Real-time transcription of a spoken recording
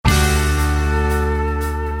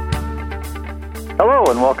Hello,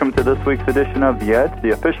 and welcome to this week's edition of The Edge,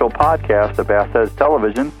 the official podcast of Bass Edge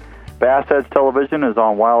Television. Bass Edge Television is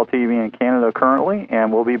on Wild TV in Canada currently,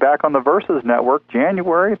 and we'll be back on the Versus Network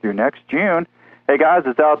January through next June. Hey, guys,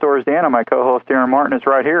 it's Outdoors Dan, and my co-host Aaron Martin is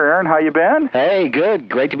right here. Aaron, how you been? Hey, good.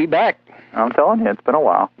 Great to be back. I'm telling you, it's been a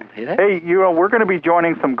while. Yeah. Hey, we're going to be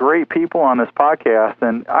joining some great people on this podcast,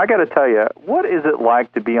 and I got to tell you, what is it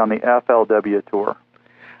like to be on the FLW Tour?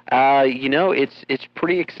 It's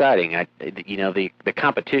pretty exciting. The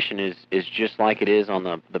competition is just like it is on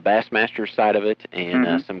the Bassmaster side of it,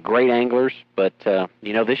 and some great anglers. But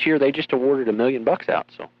this year they just awarded $1 million out.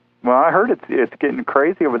 So. Well, I heard it's getting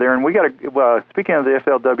crazy over there, and we got to. Speaking of the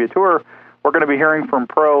FLW Tour, we're going to be hearing from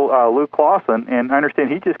pro Luke Clausen, and I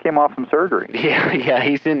understand he just came off some surgery. Yeah,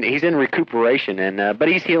 he's in recuperation, and but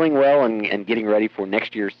he's healing well and getting ready for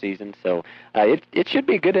next year's season. So it should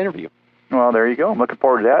be a good interview. Well, there you go. I'm looking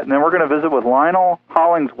forward to that. And then we're going to visit with Lionel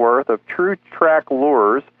Hollingsworth of Trac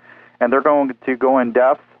Lures, and they're going to go in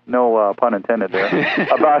depth, no pun intended there,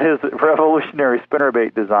 about his revolutionary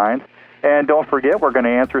spinnerbait designs. And don't forget, we're going to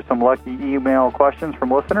answer some lucky email questions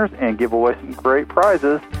from listeners and give away some great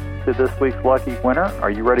prizes to this week's lucky winner.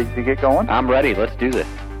 Are you ready to get going? I'm ready. Let's do this.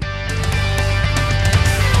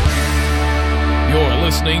 You're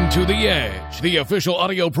listening to The Edge, the official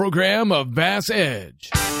audio program of Bass Edge.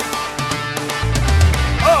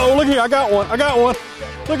 Oh, look here, I got one.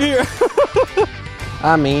 Look here.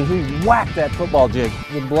 I mean, he whacked that football jig.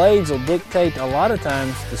 The blades will dictate a lot of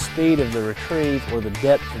times the speed of the retrieve or the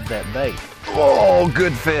depth of that bait. Oh,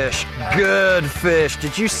 good fish. Good fish.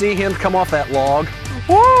 Did you see him come off that log?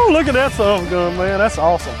 Whoa, look at that son of a gun, man. That's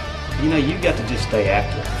awesome. You got to just stay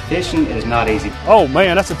after it. Fishing is not easy. Oh,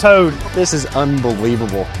 man, that's a toad. This is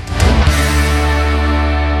unbelievable.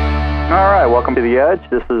 All right, welcome to The Edge.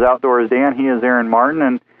 This is Outdoors Dan. He is Aaron Martin.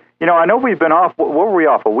 And, I know we've been off, what were we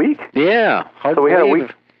off, a week? Yeah. So we had a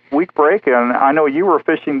week break, and I know you were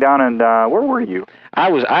fishing down in, where were you? I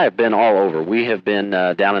have been all over. We have been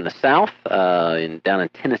down in the South, down in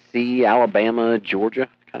Tennessee, Alabama, Georgia,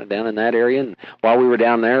 kind of down in that area. And while we were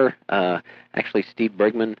down there, actually Steve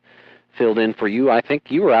Brigman filled in for you. I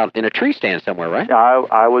think you were out in a tree stand somewhere, right?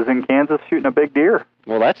 I was in Kansas shooting a big deer.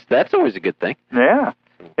 Well, that's always a good thing. Yeah.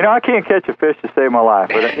 I can't catch a fish to save my life,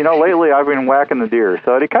 but lately I've been whacking the deer,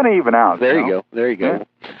 so it kind of even out. There you go. Yeah.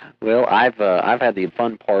 Well, I've had the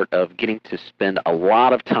fun part of getting to spend a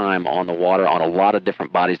lot of time on the water, on a lot of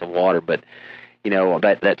different bodies of water, but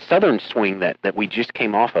that southern swing that we just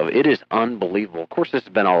came off of, it is unbelievable. Of course, this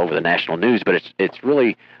has been all over the national news, but it's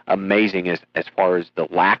really amazing as far as the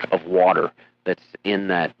lack of water that's in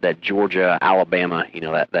that Georgia, Alabama,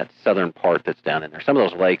 that southern part that's down in there. Some of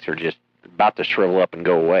those lakes are just about to shrivel up and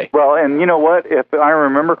go away. Well, and you know what? If I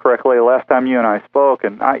remember correctly, last time you and I spoke,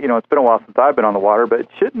 and it's been a while since I've been on the water, but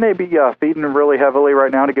shouldn't they be feeding really heavily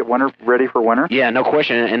right now to get ready for winter? Yeah, no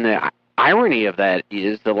question. And the irony of that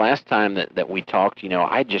is the last time that we talked,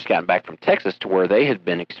 I'd just gotten back from Texas to where they had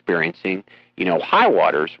been experiencing, high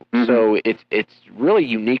waters. Mm-hmm. So it's really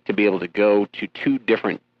unique to be able to go to two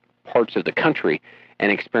different parts of the country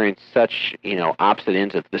and experience such, opposite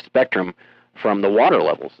ends of the spectrum from the water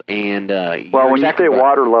levels. And well, when you say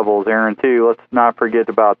water levels, Aaron, too, let's not forget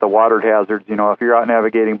about the water hazards. If you're out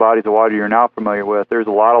navigating bodies of water you're not familiar with, there's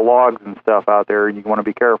a lot of logs and stuff out there, and you want to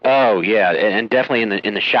be careful. Oh yeah, and definitely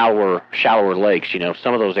in the shallower lakes.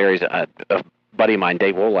 Some of those areas. A buddy of mine,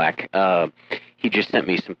 Dave Wolak, he just sent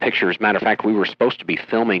me some pictures. Matter of fact, we were supposed to be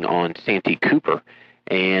filming on Santee Cooper,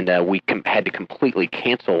 and we had to completely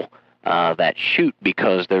cancel that shoot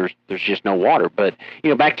because there's just no water. But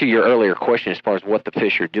back to your earlier question as far as what the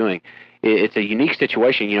fish are doing, it's a unique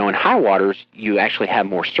situation. In high waters you actually have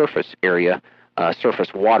more surface area,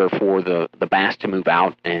 surface water for the bass to move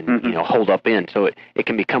out and hold up in. So it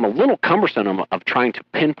can become a little cumbersome of trying to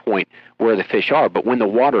pinpoint where the fish are. But when the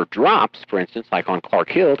water drops, for instance, like on Clark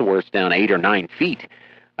Hill, to where it's down 8 or 9 feet.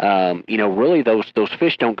 Really those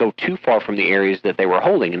fish don't go too far from the areas that they were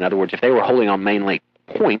holding. In other words, if they were holding on main lake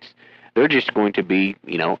points, they're just going to be,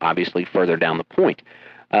 obviously further down the point.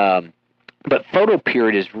 But photo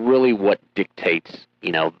period is really what dictates,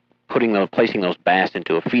 placing those bass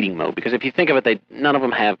into a feeding mode. Because if you think of it, none of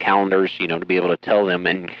them have calendars, to be able to tell them.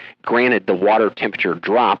 And granted, the water temperature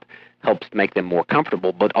drop helps make them more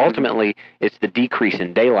comfortable. But ultimately, it's the decrease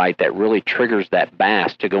in daylight that really triggers that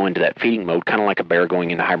bass to go into that feeding mode, kind of like a bear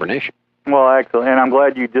going into hibernation. Well, excellent, and I'm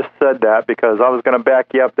glad you just said that because I was going to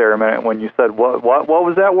back you up there a minute when you said what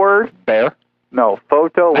was that word? Bear. No,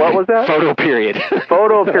 photo. What was that? Photo period.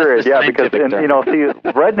 Photo period. Yeah, because see,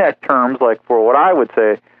 redneck terms, like for what I would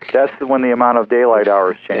say, that's when the amount of daylight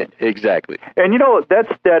hours change. Exactly. And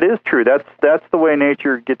that is true. That's the way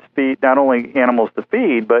nature gets not only animals to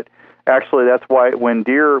feed, but actually that's why when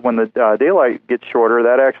the daylight gets shorter,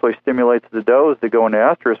 that actually stimulates the does to go into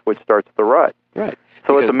estrus, which starts the rut. Right.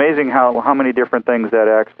 So it's amazing how many different things that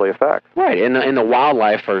actually affects. Right, and the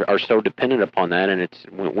wildlife are so dependent upon that, and it's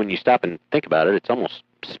when you stop and think about it, it's almost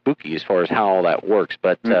spooky as far as how all that works.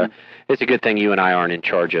 But it's a good thing you and I aren't in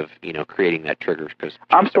charge of creating that trigger. Because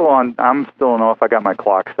I'm still don't know if I got my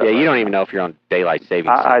clock set. Yeah, right. You don't even know if you're on daylight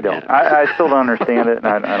savings. I don't. I still don't understand it,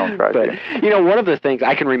 and I don't try to. One of the things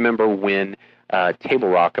I can remember when Table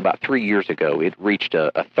Rock about 3 years ago, it reached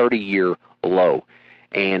a 30-year low.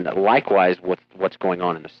 And likewise, with what's going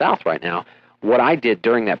on in the South right now, what I did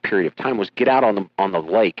during that period of time was get out on the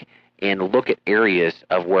lake and look at areas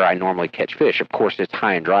of where I normally catch fish. Of course, it's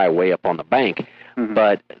high and dry way up on the bank,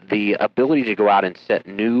 but the ability to go out and set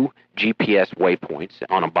new GPS waypoints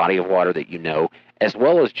on a body of water that as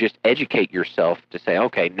well as just educate yourself to say,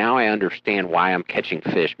 okay, now I understand why I'm catching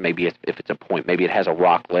fish. Maybe if it's a point, maybe it has a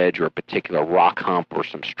rock ledge or a particular rock hump or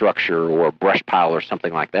some structure or a brush pile or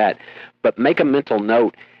something like that. But make a mental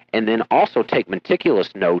note and then also take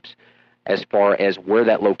meticulous notes as far as where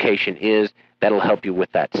that location is. That'll help you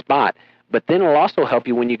with that spot. But then it'll also help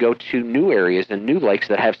you when you go to new areas and new lakes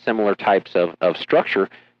that have similar types of structure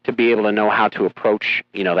to be able to know how to approach,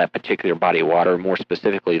 that particular body of water, more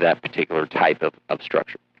specifically that particular type of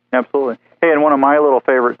structure. Absolutely. Hey, and one of my little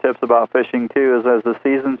favorite tips about fishing, too, is as the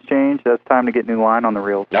seasons change, that's time to get new line on the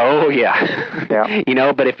reels. Oh, yeah. Yeah.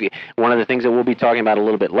 But one of the things that we'll be talking about a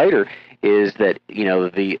little bit later is that,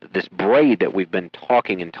 this braid that we've been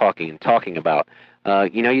talking about, you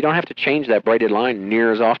don't have to change that braided line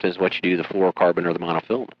near as often as what you do the fluorocarbon or the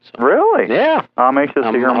monofilament. So. Really? Yeah. I'm anxious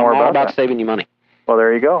to hear more about that. Saving you money. Well,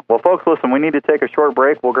 there you go. Well, folks, listen, we need to take a short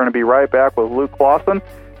break. We're going to be right back with Luke Clausen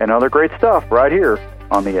and other great stuff right here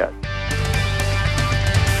on The Edge.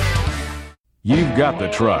 You've got the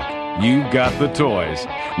truck. You've got the toys.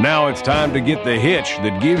 Now it's time to get the hitch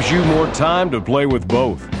that gives you more time to play with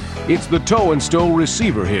both. It's the Tow and Stow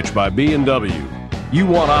Receiver Hitch by B&W. You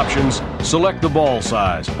want options? Select the ball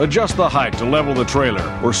size, adjust the height to level the trailer,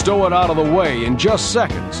 or stow it out of the way in just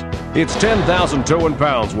seconds. It's 10,000 towing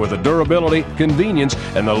pounds worth of durability, convenience,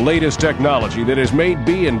 and the latest technology that has made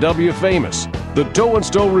B&W famous. The Tow and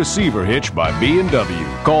Stow Receiver Hitch by B&W.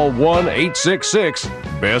 Call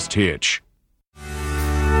 1-866-BEST-HITCH.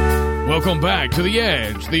 Welcome back to The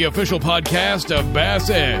Edge, the official podcast of Bass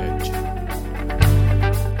Edge.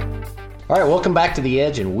 All right, welcome back to The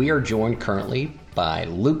Edge, and we are joined currently by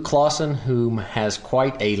Luke Clausen, who has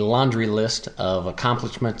quite a laundry list of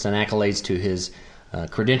accomplishments and accolades to his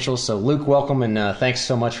credentials. So, Luke, welcome, and thanks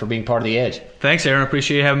so much for being part of The Edge. Thanks, Aaron. I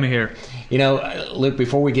appreciate you having me here. Luke,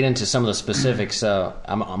 before we get into some of the specifics,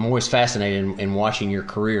 I'm always fascinated in watching your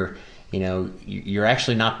career. You're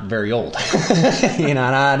actually not very old. And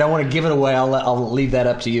I don't want to give it away. I'll leave that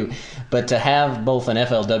up to you. But to have both an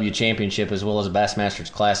FLW championship as well as a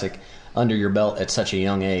Bassmasters Classic under your belt at such a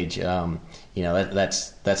young age,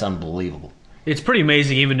 that's unbelievable. It's pretty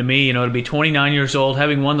amazing even to me, to be 29 years old,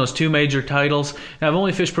 having won those two major titles. And I've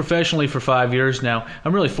only fished professionally for 5 years now.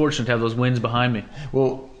 I'm really fortunate to have those wins behind me.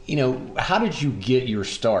 Well, how did you get your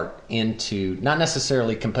start into not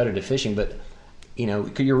necessarily competitive fishing, but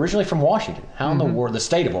you're originally from Washington. How in the world, the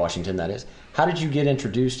state of Washington, that is. How did you get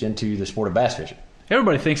introduced into the sport of bass fishing?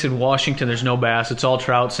 Everybody thinks in Washington there's no bass. It's all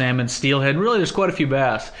trout, salmon, steelhead. Really, there's quite a few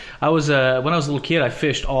bass. When I was a little kid, I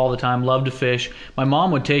fished all the time, loved to fish. My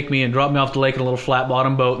mom would take me and drop me off the lake in a little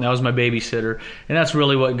flat-bottom boat, and that was my babysitter. And that's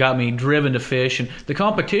really what got me driven to fish. And the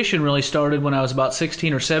competition really started when I was about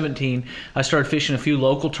 16 or 17. I started fishing a few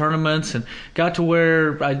local tournaments and got to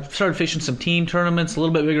where I started fishing some team tournaments, a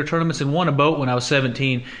little bit bigger tournaments, and won a boat when I was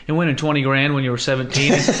 17. And winning $20,000 when you were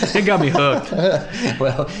 17, it got me hooked.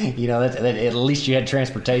 Well, that at least you had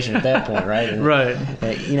transportation at that point, right? Right.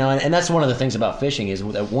 And that's one of the things about fishing is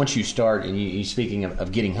that once you start, and you speaking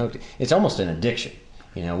of getting hooked, it's almost an addiction.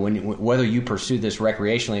 Whether you pursue this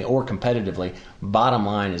recreationally or competitively, bottom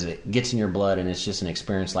line is it gets in your blood, and it's just an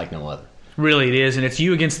experience like no other. Really it is, and it's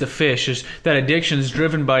you against the fish. That addiction is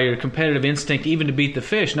driven by your competitive instinct even to beat the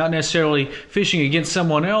fish, not necessarily fishing against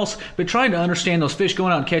someone else, but trying to understand those fish,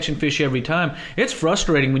 going out and catching fish every time. It's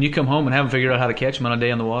frustrating when you come home and haven't figured out how to catch them on a day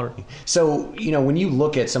on the water. So, when you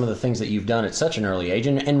look at some of the things that you've done at such an early age,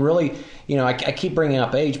 and really, I keep bringing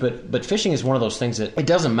up age, but fishing is one of those things that it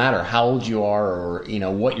doesn't matter how old you are or,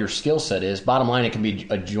 what your skill set is. Bottom line, it can be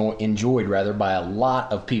enjoyed by a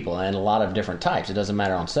lot of people and a lot of different types. It doesn't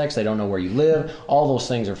matter on sex. They don't know where you live. All those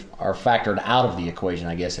things are factored out of the equation,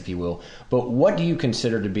 I guess, if you will. But what do you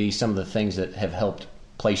consider to be some of the things that have helped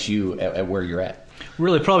place you at where you're at?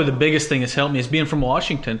 Really, probably the biggest thing that's helped me is being from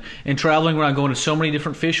Washington and traveling around, going to so many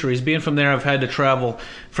different fisheries. Being from there, I've had to travel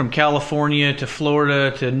from California to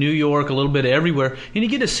Florida to New York, a little bit everywhere, and you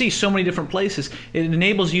get to see so many different places. It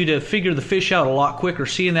enables you to figure the fish out a lot quicker.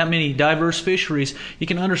 Seeing that many diverse fisheries, you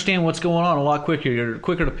can understand what's going on a lot quicker. You're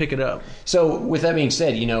quicker to pick it up. So, with that being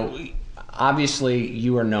said, obviously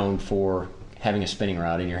you are known for having a spinning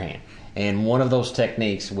rod in your hand. And one of those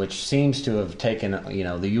techniques, which seems to have taken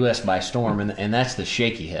the U.S. by storm, and that's the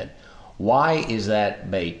shaky head. Why is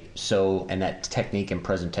that bait and that technique and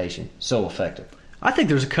presentation so effective? I think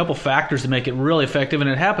there's a couple factors that make it really effective, and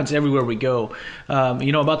it happens everywhere we go.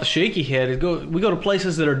 About the shaky head, we go to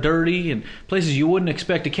places that are dirty and places you wouldn't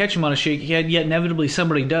expect to catch them on a shaky head, yet inevitably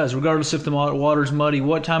somebody does, regardless if the water's muddy,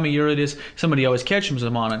 what time of year it is, somebody always catches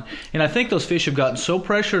them on it. And I think those fish have gotten so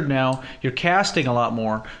pressured now, you're casting a lot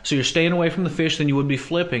more, so you're staying away from the fish than you would be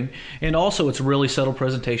flipping. And also, it's a really subtle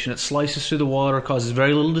presentation. It slices through the water, causes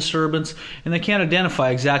very little disturbance, and they can't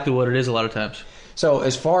identify exactly what it is a lot of times. So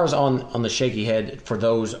as far as on the shaky head, for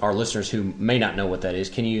our listeners who may not know what that is,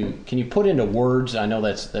 can you put into words? I know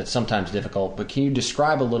that's sometimes difficult, but can you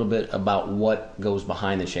describe a little bit about what goes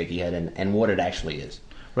behind the shaky head and what it actually is?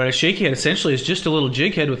 Right, a shaky head essentially is just a little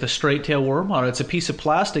jig head with a straight tail worm on it. It's a piece of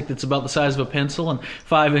plastic that's about the size of a pencil and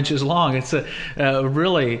 5 inches long. It's a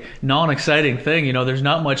really non-exciting thing. There's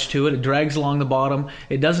not much to it. It drags along the bottom.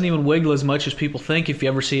 It doesn't even wiggle as much as people think if you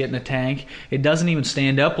ever see it in a tank. It doesn't even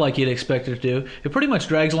stand up like you'd expect it to do. It pretty much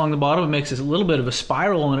drags along the bottom. It makes a little bit of a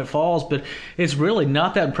spiral when it falls, but it's really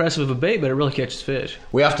not that impressive of a bait, but it really catches fish.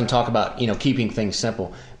 We often talk about keeping things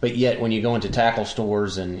simple. But yet, when you go into tackle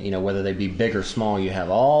stores and, whether they be big or small, you have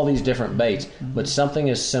all these different baits. But something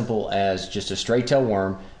as simple as just a straight tail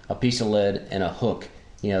worm, a piece of lead, and a hook,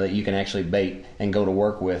 that you can actually bait and go to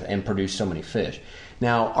work with and produce so many fish.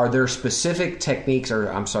 Now, are there specific techniques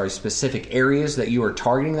specific areas that you are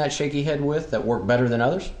targeting that shaky head with that work better than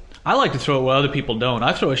others? I like to throw it where other people don't.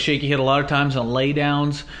 I throw a shaky head a lot of times on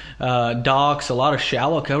laydowns, docks, a lot of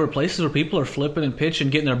shallow cover places where people are flipping and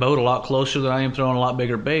pitching, getting their boat a lot closer than I am throwing a lot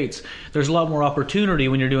bigger baits. There's a lot more opportunity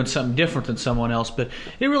when you're doing something different than someone else, but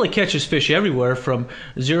it really catches fish everywhere from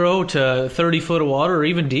 0 to 30 foot of water or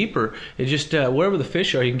even deeper. It just, wherever the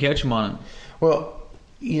fish are, you can catch them on it. Well,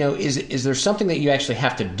 is there something that you actually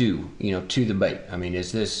have to do, to the bait? I mean,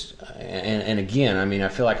 is this, and again, I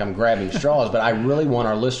feel like I'm grabbing straws, but I really want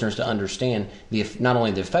our listeners to understand not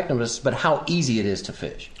only the effectiveness, but how easy it is to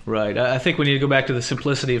fish. Right. I think we need to go back to the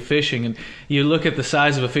simplicity of fishing, and you look at the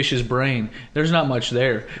size of a fish's brain. There's not much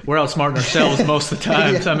there. We're outsmarting ourselves most of the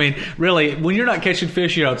time. Yeah. Really, when you're not catching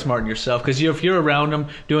fish, you're outsmarting yourself, because if you're around them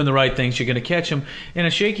doing the right things, you're going to catch them. And a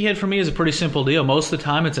shaky head for me is a pretty simple deal. Most of the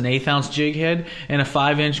time, it's an 1/8 ounce jig head and a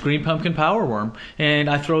 5-inch green pumpkin power worm, and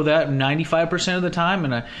I throw that 95% of the time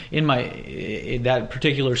in that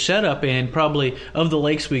particular setup. And probably of the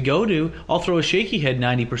lakes we go to, I'll throw a shaky head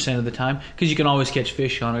 90% of the time, because you can always catch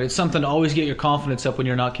fish on it. It's something to always get your confidence up when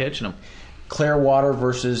you're not catching them. Clear water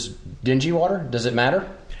versus dingy water, does it matter?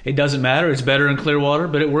 It doesn't matter. It's better in clear water,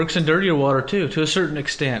 but it works in dirtier water too, to a certain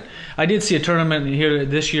extent. I did see a tournament here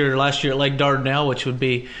last year at Lake Dardanelle, which would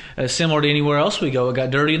be similar to anywhere else we go. It got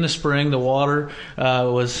dirty in the spring. The water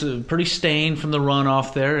was pretty stained from the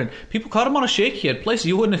runoff there, and people caught them on a shaky head. Places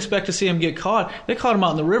you wouldn't expect to see them get caught. They caught them out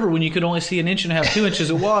in the river when you could only see 1.5 inches, 2 inches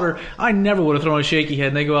of water. I never would have thrown a shaky head,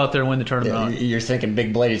 and they go out there and win the tournament on it. You're thinking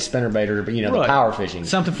big bladed spinnerbait or right. The power fishing.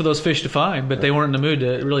 Something for those fish to find, but they weren't in the mood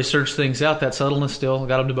to really search things out. That subtleness still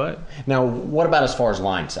got them to bite. Now, what about as far as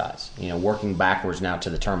line size? working backwards now to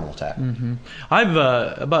the terminal tap. Mm-hmm. I've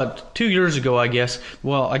about 2 years ago, I guess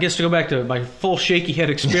to go back to my full shaky head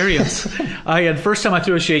experience, first time I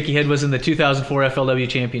threw a shaky head was in the 2004 FLW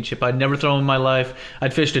Championship. I'd never thrown in my life.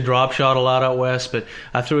 I'd fished a drop shot a lot out west, but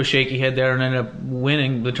I threw a shaky head there and ended up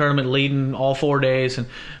winning the tournament, leading all 4 days, and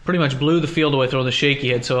pretty much blew the field away throwing the shaky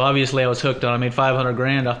head. So obviously I was hooked on it. I made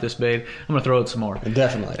 $500,000 off this bait. I'm going to throw it some more.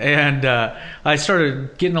 Definitely. And I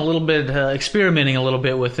started getting a little bit, experimenting a little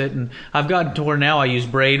bit with it, and I've gotten to where now I use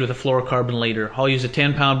braid with a fluorocarbon leader. I'll use a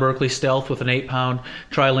 10-pound Berkeley Stealth with an 8-pound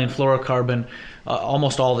trilene fluorocarbon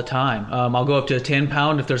almost all the time. I'll go up to a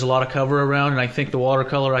 10-pound if there's a lot of cover around, and I think the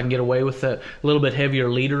watercolor I can get away with a little bit heavier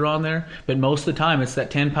leader on there. But most of the time, it's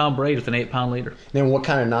that 10-pound braid with an 8-pound leader. Then what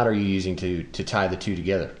kind of knot are you using to tie the two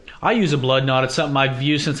together? I use a blood knot. It's something I've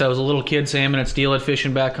used since I was a little kid salmon and steelhead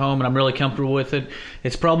fishing back home, and I'm really comfortable with it.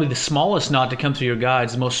 It's probably the smallest knot to come through your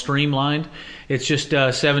guides, the most streamlined. It's just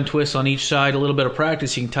 7 twists on each side, a little bit of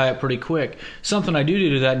practice, you can tie it pretty quick. Something I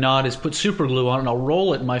do to that knot is put super glue on it, and I'll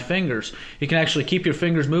roll it in my fingers. You can actually keep your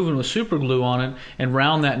fingers moving with super glue on it and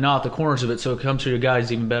round that knot, the corners of it, so it comes through your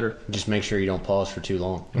guides even better. Just make sure you don't pause for too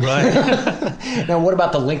long. Right. Now, what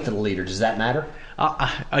about the length of the leader? Does that matter?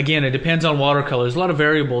 Again, it depends on watercolor. There's a lot of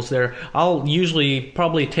variables there. I'll usually,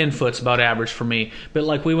 probably 10 foot's about average for me. But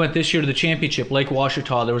like we went this year to the championship, Lake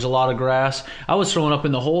Ouachita, there was a lot of grass. I was throwing up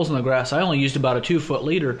in the holes in the grass. I only used about a 2-foot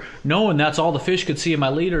leader, knowing that's all the fish could see in my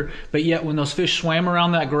leader. But yet when those fish swam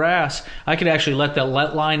around that grass, I could actually let that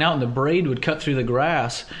line out and the braid would cut through the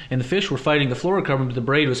grass. And the fish were fighting the fluorocarbon, but the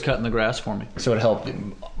braid was cutting the grass for me. So it helped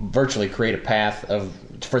virtually create a path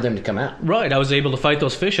for them to come out. Right. I was able to fight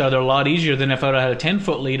those fish out of there a lot easier than if I had a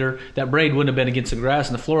 10-foot leader. That braid wouldn't have been against the grass,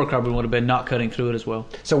 and the fluorocarbon would have been not cutting through it as well.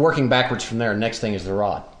 So working backwards from there, next thing is the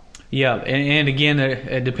rod. Yeah, and again,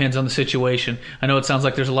 it depends on the situation. I know it sounds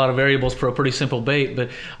like there's a lot of variables for a pretty simple bait,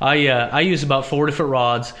 but I use about 4 different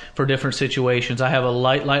rods for different situations. I have a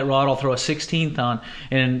light rod I'll throw a 16th on,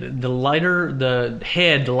 and the lighter the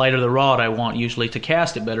head, the lighter the rod I want usually to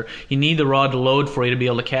cast it better. You need the rod to load for you to be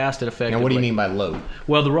able to cast it effectively. Now, what do you mean by load?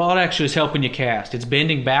 Well, the rod actually is helping you cast. It's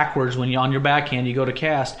bending backwards when you're on your backhand, you go to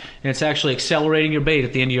cast, and it's actually accelerating your bait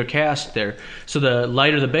at the end of your cast there. So the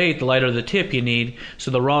lighter the bait, the lighter the tip you need,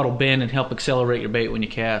 so the rod will bend and help accelerate your bait when you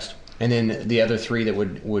cast. And then the other 3 that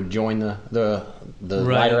would join the right.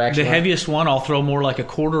 lighter action? The heaviest one I'll throw more like a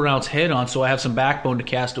 1/4 ounce head on, so I have some backbone to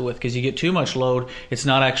cast it with, because you get too much load, it's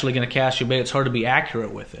not actually going to cast your bait. It's hard to be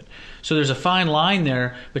accurate with it. So there's a fine line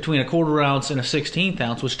there between a 1/4 ounce and a 16th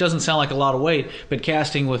ounce, which doesn't sound like a lot of weight, but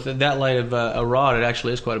casting with that light of a rod, it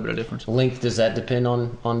actually is quite a bit of difference. Length, does that depend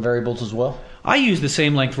on variables as well? I use the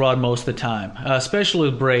same length rod most of the time,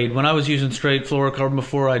 especially with braid. When I was using straight fluorocarbon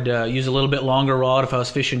before, I'd use a little bit longer rod if I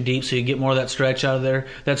was fishing deep, so you get more of that stretch out of there.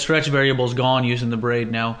 That stretch variable is gone using the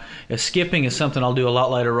braid now. Skipping is something I'll do a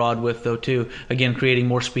lot lighter rod with, though, too. Again, creating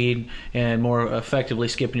more speed and more effectively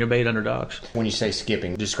skipping your bait under docks. When you say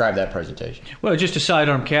skipping, describe that presentation. Well, just a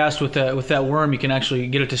sidearm cast with that worm. You can actually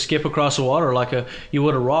get it to skip across the water like you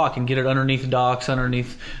would a rock, and get it underneath docks,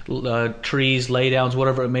 underneath trees, laydowns,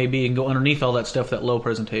 whatever it may be, and go underneath all that stuff, that low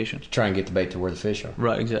presentation. Try and get the bait to where the fish are.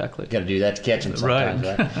 Right, exactly. Got to do that to catch them sometimes,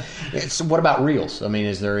 right? So what about reels? I mean,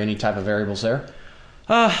 is there any type of variables there?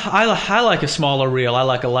 I like a smaller reel. I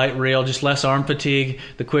like a light reel, just less arm fatigue.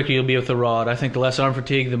 The quicker you'll be with the rod. I think the less arm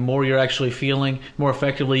fatigue, the more you're actually feeling, more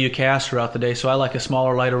effectively you cast throughout the day. So I like a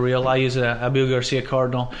smaller, lighter reel. I use a Abu Garcia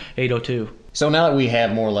Cardinal 802. So now that we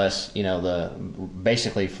have more or less,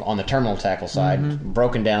 basically on the terminal tackle side,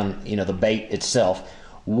 broken down, the bait itself,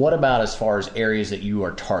 what about as far as areas that you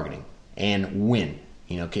are targeting and when?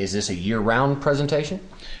 Is this a year-round presentation?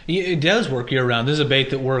 It does work year-round. This is a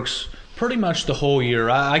bait that works pretty much the whole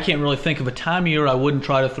year. I can't really think of a time of year I wouldn't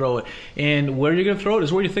try to throw it. And where you're going to throw it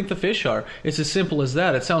is where you think the fish are. It's as simple as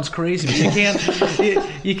that. It sounds crazy, but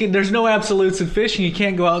you can't. There's no absolutes in fishing. You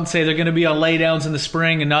can't go out and say they're going to be on laydowns in the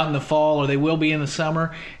spring and not in the fall, or they will be in the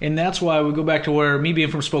summer. And that's why we go back to where, me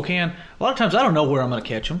being from Spokane, a lot of times I don't know where I'm going to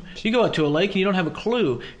catch them. You go out to a lake and you don't have a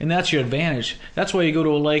clue, and that's your advantage. That's why you go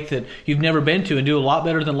to a lake that you've never been to and do a lot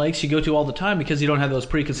better than lakes you go to all the time, because you don't have those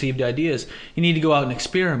preconceived ideas. You need to go out and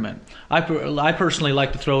experiment. I personally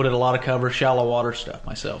like to throw it at a lot of cover, shallow water stuff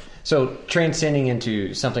myself. So transcending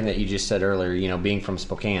into something that you just said earlier, being from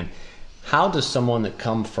Spokane, how does someone that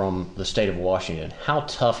come from the state of Washington, how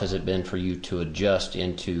tough has it been for you to adjust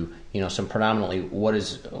into some predominantly what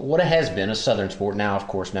has been a southern sport? Now, of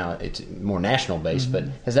course, it's more national based, but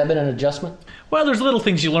has that been an adjustment? Well, there's little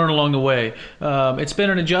things you learn along the way. It's been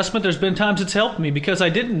an adjustment. There's been times it's helped me because I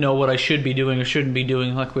didn't know what I should be doing or shouldn't be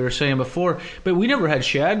doing, like we were saying before. But we never had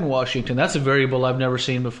shad in Washington. That's a variable I've never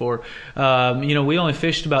seen before. We only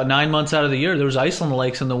fished about 9 months out of the year. There was ice on the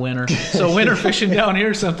lakes in the winter. So winter fishing down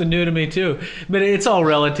here is something new to me too. But it's all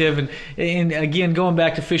relative. And again, going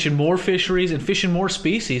back to fishing more fisheries and fishing more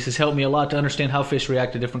species has helped me a lot to understand how fish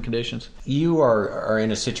react to different conditions. You are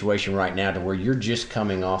in a situation right now to where you're just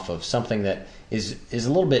coming off of something that is a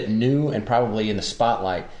little bit new and probably in the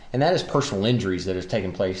spotlight, and that is personal injuries that has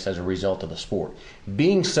taken place as a result of the sport.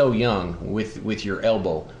 Being so young with your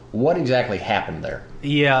elbow, what exactly happened there?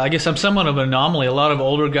 Yeah, I guess I'm somewhat of an anomaly. A lot of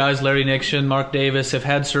older guys, Larry Nixon, Mark Davis, have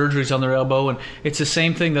had surgeries on their elbow, and it's the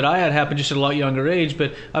same thing that I had happen just at a lot younger age,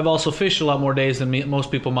 but I've also fished a lot more days than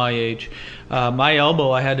most people my age. My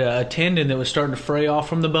elbow, I had a tendon that was starting to fray off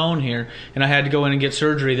from the bone here, and I had to go in and get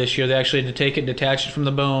surgery this year. They actually had to take it, detach it from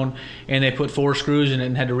the bone, and they put 4 screws in it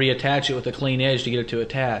and had to reattach it with a clean edge to get it to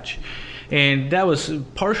attach. catch. And that was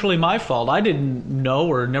partially my fault. I didn't know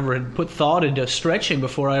or never had put thought into stretching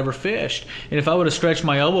before I ever fished. And if I would have stretched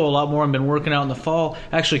my elbow a lot more and been working out in the fall,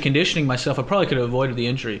 actually conditioning myself, I probably could have avoided the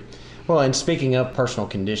injury. Well, and speaking of personal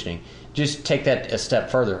conditioning, just take that a step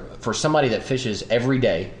further. For somebody that fishes every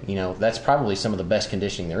day, that's probably some of the best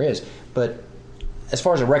conditioning there is. But as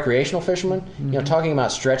far as a recreational fisherman, talking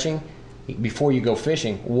about stretching before you go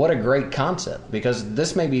fishing, what a great concept, because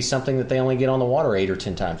this may be something that they only get on the water 8 or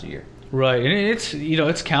 10 times a year. Right, and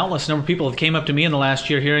it's countless number of people have came up to me in the last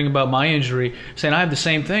year hearing about my injury, saying I have the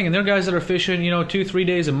same thing, and they're guys that are fishing 2-3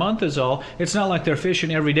 days a month is all. It's not like they're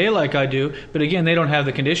fishing every day like I do, but again, they don't have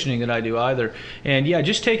the conditioning that I do either. And yeah,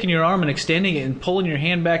 just taking your arm and extending it and pulling your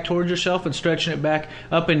hand back towards yourself and stretching it back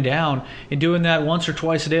up and down, and doing that once or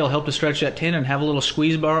twice a day will help to stretch that tendon. Have a little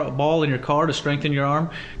squeeze ball in your car to strengthen your arm.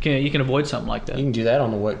 You can avoid something like that. You can do that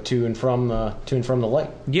on the way to and from the lake.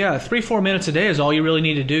 Yeah, 3-4 minutes a day is all you really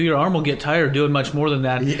need to do. Your arm will get tired doing much more than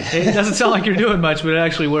that. Yeah. It doesn't sound like you're doing much, but it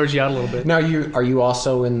actually wears you out a little bit. Now, are you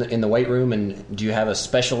also in the weight room, and do you have a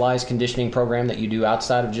specialized conditioning program that you do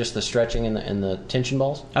outside of just the stretching and the tension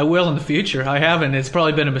balls? I will in the future. I haven't. It's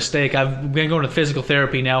probably been a mistake. I've been going to physical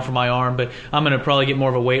therapy now for my arm, but I'm going to probably get more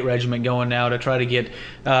of a weight regimen going now to try to get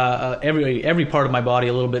every part of my body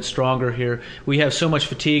a little bit stronger here. We have so much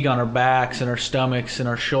fatigue on our backs and our stomachs and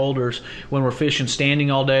our shoulders when we're fishing, standing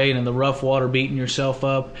all day and in the rough water beating yourself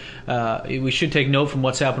up. We should take note from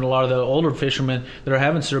what's happened to a lot of the older fishermen that are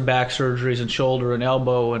having their back surgeries and shoulder and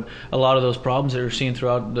elbow and a lot of those problems that you're seeing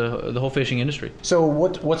throughout the whole fishing industry. So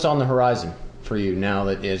what's on the horizon for you now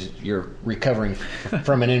that you're recovering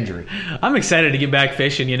from an injury? I'm excited to get back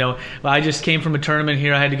fishing. I just came from a tournament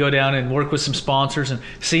here. I had to go down and work with some sponsors and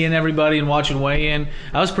seeing everybody and watching weigh in.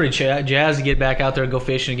 I was pretty jazzed to get back out there and go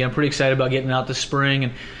fishing again. I'm pretty excited about getting out this spring,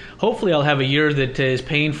 and hopefully I'll have a year that is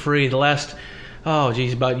pain-free. The last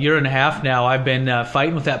about a year and a half now, I've been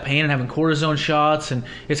fighting with that pain and having cortisone shots, and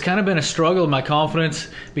it's kind of been a struggle in my confidence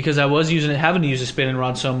because I was having to use a spinning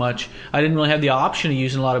rod so much. I didn't really have the option of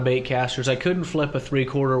using a lot of bait casters. I couldn't flip a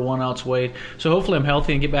 3/4 or 1 ounce weight. So hopefully I'm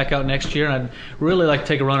healthy and get back out next year, and I'd really like to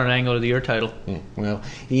take a run at Angler of the Year title. Yeah, well,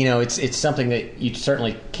 it's something that you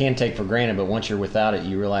certainly can take for granted, but once you're without it,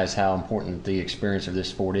 you realize how important the experience of this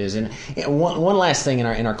sport is. And one last thing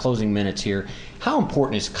in our closing minutes here. How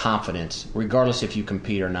important is confidence, regardless if you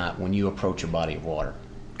compete or not, when you approach a body of water?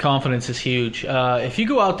 Confidence is huge. If you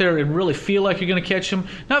go out there and really feel like you're going to catch them,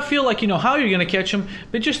 not feel like you know how you're going to catch them,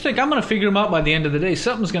 but just think, I'm going to figure them out by the end of the day.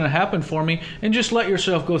 Something's going to happen for me, and just let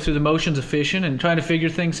yourself go through the motions of fishing and trying to figure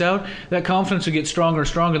things out. That confidence will get stronger and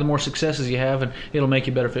stronger the more successes you have, and it'll make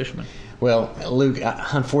you a better fisherman. Well, Luke,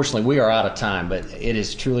 unfortunately, we are out of time, but it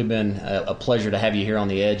has truly been a pleasure to have you here on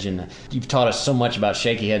The Edge, and you've taught us so much about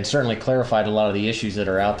shaky head and certainly clarified a lot of the issues that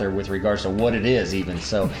are out there with regards to what it is even.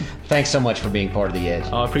 So thanks so much for being part of The Edge.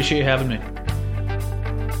 I appreciate you having me.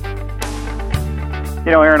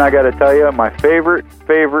 Aaron, I got to tell you, my favorite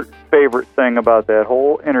thing about that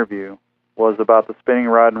whole interview was about the spinning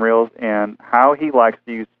rod and reels and how he likes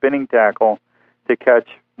to use spinning tackle to catch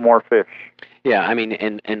more fish. Yeah, I mean,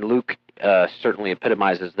 and Luke certainly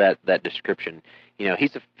epitomizes that description.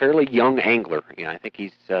 He's a fairly young angler. I think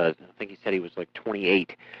he said he was like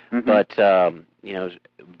 28, but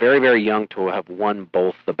very, very young to have won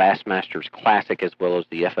both the Bassmasters Classic as well as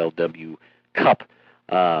the FLW Cup.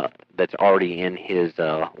 That's already in his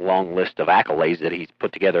long list of accolades that he's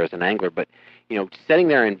put together as an angler. But sitting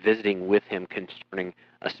there and visiting with him concerning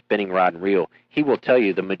a spinning rod and reel, he will tell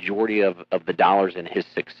you the majority of the dollars in his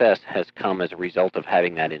success has come as a result of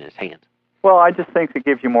having that in his hands. Well, I just think it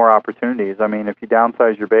gives you more opportunities. I mean, if you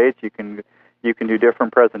downsize your baits, you can do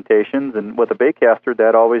different presentations, and with a bait caster,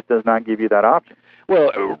 that always does not give you that option.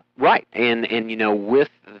 Well, right, and with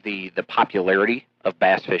the popularity of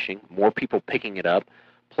bass fishing, more people picking it up,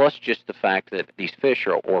 plus just the fact that these fish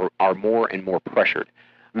are more and more pressured.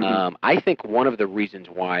 I think one of the reasons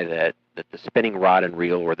why that the spinning rod and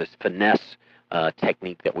reel, or this finesse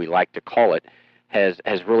technique that we like to call it,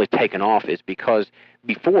 has really taken off is because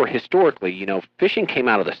before, historically, fishing came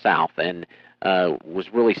out of the South and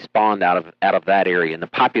was really spawned out of that area, and the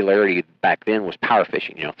popularity back then was power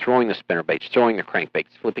fishing. Throwing the spinner baits, throwing the crankbaits,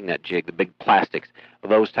 flipping that jig, the big plastics,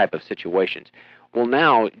 those type of situations. Well,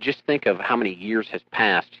 now just think of how many years has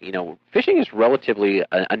passed. Fishing is relatively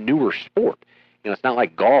a newer sport. It's not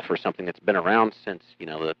like golf or something that's been around since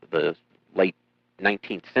the late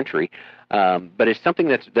 19th century, but it's something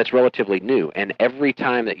that's relatively new. And every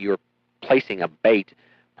time that you're placing a bait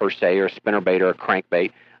per se, or a spinnerbait or a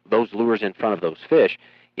crankbait, those lures in front of those fish,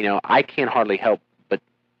 I can't hardly help but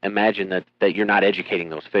imagine that you're not educating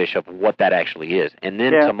those fish of what that actually is. And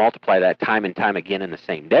then to multiply that time and time again in the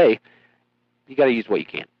same day, you got to use what you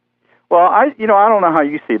can. Well, I don't know how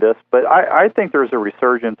you see this, but I think there's a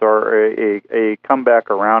resurgence or a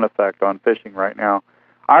comeback around effect on fishing right now.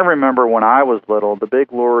 I remember when I was little, the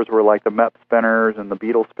big lures were like the Mep spinners and the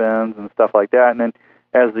beetle spins and stuff like that. And then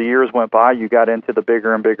as the years went by, you got into the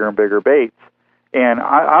bigger and bigger and bigger baits. And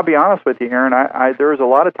I'll be honest with you, Aaron, there's a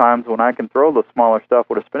lot of times when I can throw the smaller stuff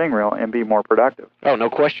with a spinning reel and be more productive. Oh, no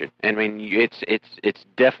question. I mean, it's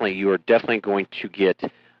definitely, you are definitely going to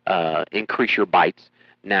get increase your bites.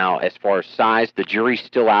 Now, as far as size, the jury's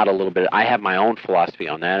still out a little bit. I have my own philosophy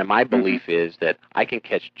on that, and my belief is that I can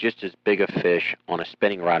catch just as big a fish on a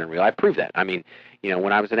spinning rod and reel. I proved that. I mean,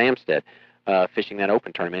 when I was at Amstead fishing that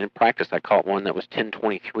open tournament, in practice I caught one that was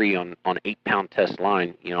 1023 on 8-pound test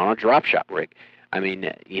line, on a drop shot rig. I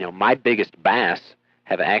mean, my biggest bass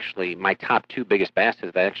my top 2 biggest bass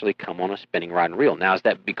have actually come on a spinning rod and reel. Now, is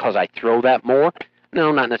that because I throw that more? No,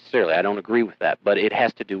 not necessarily. I don't agree with that. But it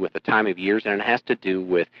has to do with the time of years, and it has to do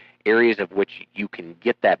with areas of which you can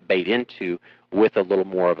get that bait into with a little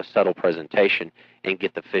more of a subtle presentation and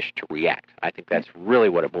get the fish to react. I think that's really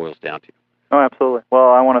what it boils down to. Oh, absolutely.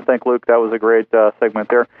 Well, I want to thank Luke. That was a great segment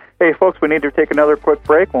there. Hey, folks, we need to take another quick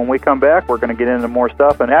break. When we come back, we're going to get into more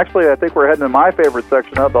stuff. And actually, I think we're heading to my favorite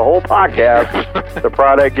section of the whole podcast, the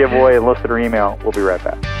product giveaway and listener email. We'll be right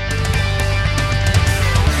back.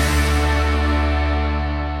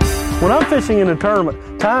 When I'm fishing in a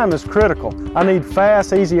tournament, time is critical. I need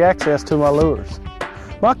fast, easy access to my lures.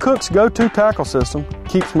 My Cook's go-to tackle system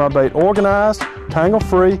keeps my bait organized,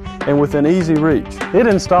 tangle-free, and within easy reach. It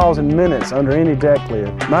installs in minutes under any deck lid,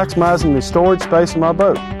 maximizing the storage space in my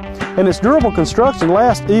boat. And its durable construction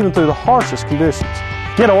lasts even through the harshest conditions.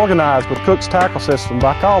 Get organized with Cook's tackle system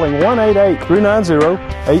by calling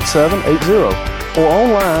 1-888-390-8780 or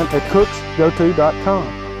online at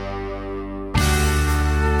cooksgoto.com.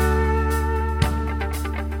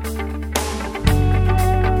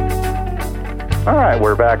 All right,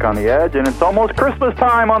 we're back on the edge, and it's almost Christmas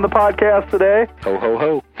time on the podcast today. Ho, ho,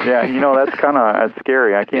 ho. Yeah, that's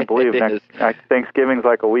scary. I can't believe Thanksgiving's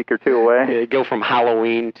like a week or two away. It go from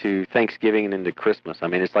Halloween to Thanksgiving and into Christmas. I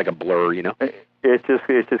mean, it's like a blur, It's just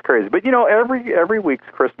crazy. But, every week's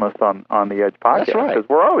Christmas on the Edge podcast. That's right. Because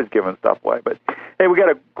we're always giving stuff away. But, hey, we got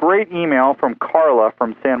a great email from Carla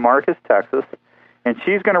from San Marcos, Texas, and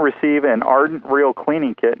she's going to receive an Ardent Reel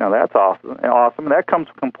cleaning kit. Now, that's awesome. That comes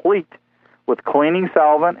complete with cleaning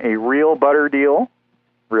solvent, a real butter deal.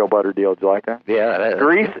 Real butter deal, do you like that? Yeah.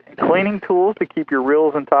 Grease, cleaning tools to keep your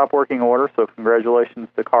reels in top working order, so congratulations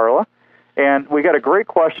to Carla. And we got a great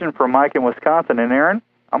question from Mike in Wisconsin. And, Aaron,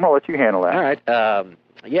 I'm going to let you handle that. All right.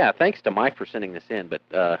 Thanks to Mike for sending this in, but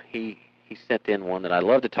he sent in one that I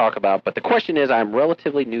love to talk about. But the question is, I'm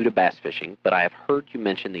relatively new to bass fishing, but I have heard you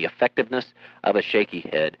mention the effectiveness of a shaky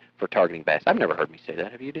head for targeting bass. I've never heard me say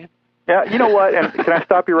that. Have you, Dan? Yeah, you know what? And can I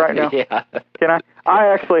stop you right now? Yeah. Can I? I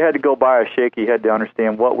actually had to go buy a shaky head to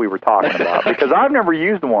understand what we were talking about because I've never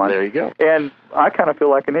used one. There you go. And I kind of feel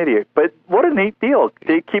like an idiot. But what a neat deal.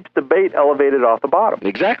 It keeps the bait elevated off the bottom.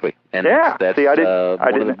 Exactly. And yeah. That's See, one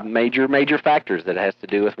of the major factors that has to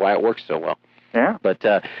do with why it works so well. Yeah. But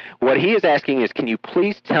what he is asking is, can you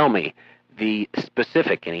please tell me the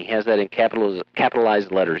specific, and he has that in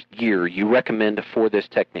capitalized letters, gear you recommend for this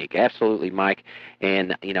technique? Absolutely, Mike.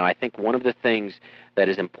 And, I think one of the things that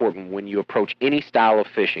is important when you approach any style of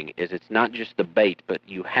fishing is it's not just the bait, but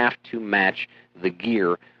you have to match the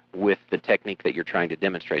gear with the technique that you're trying to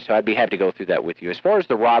demonstrate. So I'd be happy to go through that with you. As far as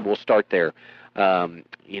the rod, we'll start there.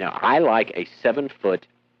 I like a 7-foot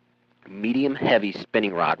medium-heavy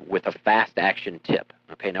spinning rod with a fast-action tip.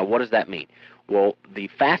 Okay, now what does that mean? Well, the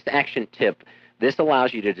fast-action tip, this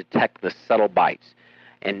allows you to detect the subtle bites.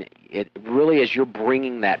 And it really, as you're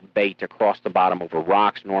bringing that bait across the bottom over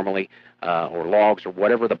rocks normally, or logs, or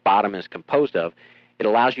whatever the bottom is composed of, it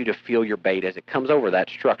allows you to feel your bait as it comes over that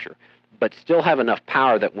structure, but still have enough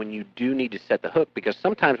power that when you do need to set the hook, because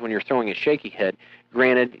sometimes when you're throwing a shaky head,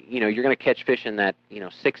 granted, you're going to catch fish in that,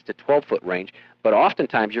 6 to 12-foot range, but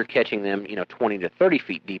oftentimes you're catching them, 20 to 30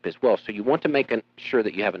 feet deep as well. So you want to make sure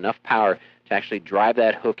that you have enough power to actually drive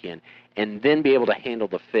that hook in and then be able to handle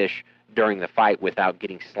the fish during the fight without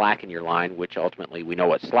getting slack in your line, which ultimately we know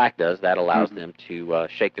what slack does. That allows them to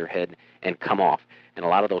shake their head and come off. And a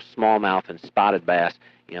lot of those smallmouth and spotted bass,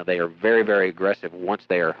 they are very, very aggressive once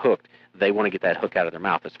they are hooked. They want to get that hook out of their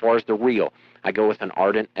mouth. As far as the reel, I go with an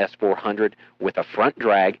Ardent S400 with a front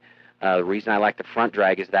drag. The reason I like the front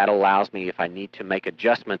drag is that allows me, if I need to make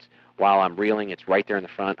adjustments while I'm reeling, it's right there in the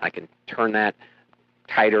front. I can turn that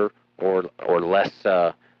tighter or less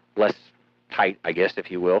tight, I guess,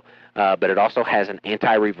 if you will, but it also has an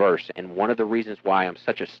anti-reverse. And one of the reasons why I'm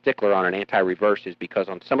such a stickler on an anti-reverse is because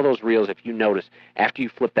on some of those reels, if you notice, after you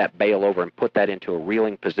flip that bail over and put that into a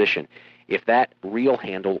reeling position, if that reel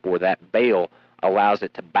handle or that bail allows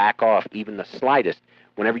it to back off even the slightest,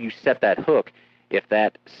 whenever you set that hook, if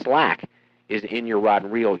that slack is in your rod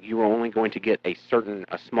and reel, you're only going to get a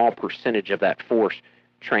small percentage of that force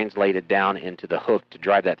translated down into the hook to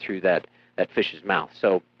drive that through that fish's mouth.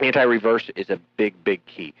 So anti-reverse is a big, big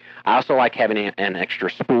key. I also like having an extra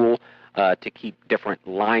spool to keep different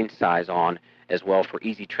line size on as well for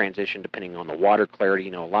easy transition depending on the water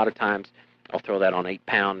clarity. A lot of times I'll throw that on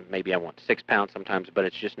 8-pound. Maybe I want 6-pound sometimes, but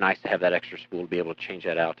it's just nice to have that extra spool to be able to change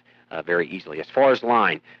that out very easily. As far as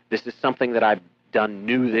line, this is something that I've done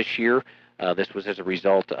new this year. This was as a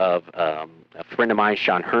result of a friend of mine,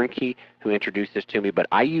 Sean Hernke, who introduced this to me. But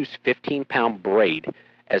I use 15-pound braid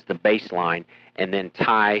as the baseline and then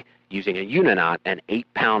tie, using a Uniknot, an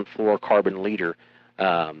 8-pound fluorocarbon leader.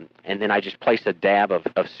 And then I just place a dab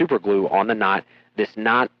of super glue on the knot. This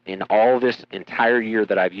knot, in all this entire year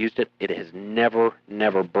that I've used it, it has never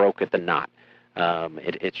broke at the knot.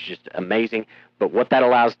 It's just amazing. But what that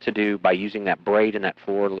allows to do by using that braid and that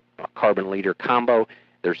fluorocarbon leader combo,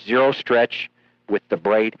 there's zero stretch with the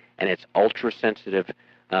braid, and it's ultra-sensitive,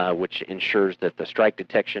 which ensures that the strike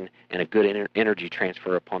detection and a good energy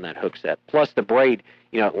transfer upon that hook set. Plus, the braid,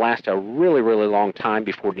 it lasts a really, really long time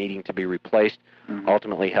before needing to be replaced,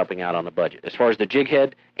 ultimately helping out on the budget. As far as the jig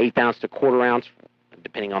head, 1/8 ounce to 1/4 ounce,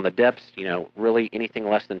 depending on the depths, really anything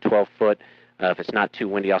less than 12 foot. If it's not too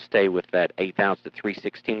windy, I'll stay with that 1/8 ounce to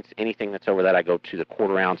 3/16. Anything that's over that, I go to the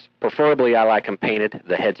 1/4 ounce. Preferably, I like them painted.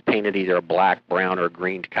 The head's painted either a black, brown, or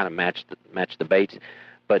green to kind of match the baits.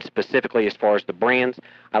 But specifically, as far as the brands,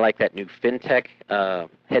 I like that new FinTech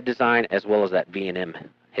head design as well as that V&M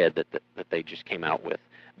head that they just came out with.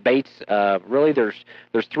 Baits, really, there's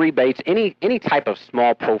 3 baits. Any type of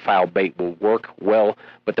small profile bait will work well,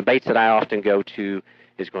 but the baits that I often go to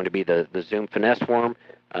is going to be the Zoom Finesse Worm,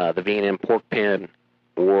 the V&M Pork Pin,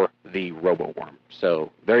 or the Robo Worm. So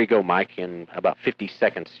there you go, Mike. In about 50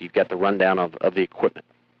 seconds, you've got the rundown of the equipment.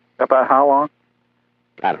 About how long?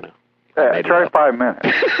 I don't know. Try 5 minutes.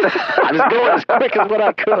 I was going as quick as what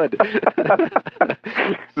I could.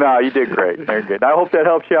 No, you did great. Very good. I hope that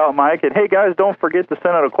helps you out, Mike. And hey, guys, don't forget to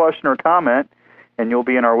send out a question or comment, and you'll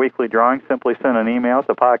be in our weekly drawing. Simply send an email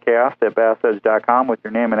to podcast@bassedge.com with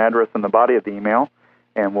your name and address in the body of the email,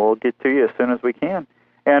 and we'll get to you as soon as we can.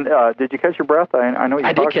 And did you catch your breath? I know you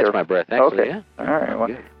I did catch my breath, actually, okay. Yeah. All right. Well,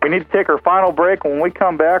 we need to take our final break. When we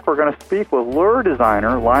come back, we're going to speak with lure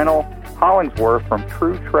designer Lionel Hollingsworth from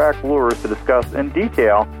Trac Lures to discuss in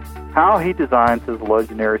detail how he designs his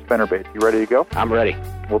legendary spinnerbaits. You ready to go? I'm ready.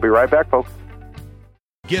 We'll be right back, folks.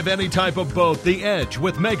 Give any type of boat the edge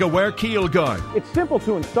with MegaWare Keel Guard. It's simple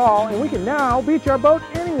to install, and we can now beach our boat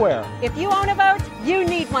anywhere. If you own a boat, you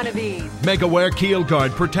need one of these. MegaWare Keel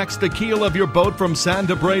Guard protects the keel of your boat from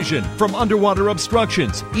sand abrasion, from underwater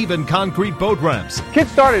obstructions, even concrete boat ramps.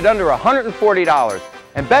 Kits start at under $140.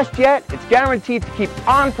 And best yet, it's guaranteed to keep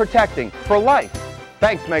on protecting for life.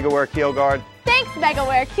 Thanks, MegaWare Keel Guard. Thanks,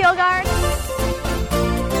 MegaWare Keel Guard.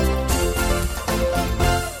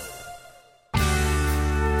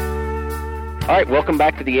 All right, welcome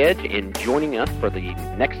back to The Edge, and joining us for the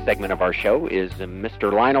next segment of our show is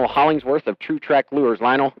Mr. Lionel Hollingsworth of Trac Lures.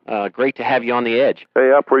 Lionel, great to have you on The Edge.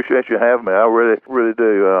 Hey, I appreciate you having me. I really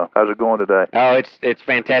do. How's it going today? Oh, it's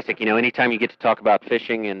fantastic. Anytime you get to talk about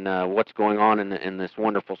fishing and what's going on in this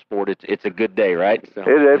wonderful sport, it's a good day, right? So.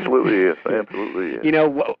 It absolutely is. Absolutely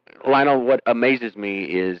is. Lionel, what amazes me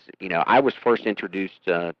is, I was first introduced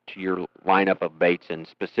to your lineup of baits, and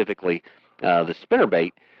specifically the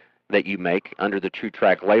spinnerbait that you make under the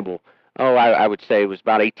Trac label. I would say it was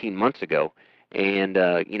about 18 months ago. And,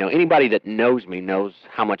 anybody that knows me knows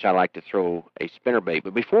how much I like to throw a spinnerbait.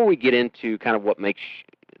 But before we get into kind of what makes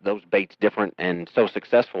those baits different and so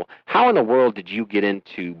successful, how in the world did you get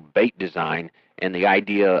into bait design and the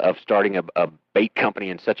idea of starting a bait company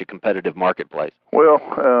in such a competitive marketplace? Well,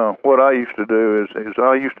 what I used to do is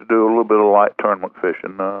I used to do a little bit of light tournament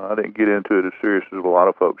fishing. I didn't get into it as serious as a lot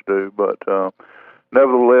of folks do, but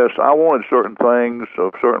nevertheless, I wanted certain things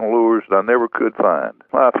of certain lures that I never could find.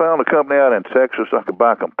 I found a company out in Texas I could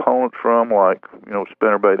buy components from, like,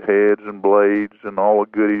 spinnerbait heads and blades and all the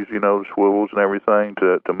goodies, the swivels and everything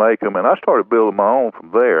to make them. And I started building my own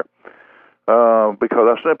from there because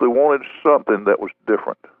I simply wanted something that was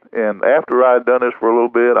different. And after I had done this for a little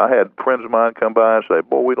bit, I had friends of mine come by and say,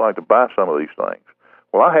 boy, we'd like to buy some of these things.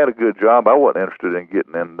 Well, I had a good job. I wasn't interested in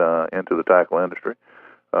getting into the tackle industry.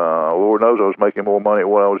 Lord knows I was making more money at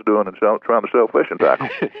what I was doing than trying to sell fishing tackle.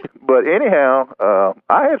 But anyhow,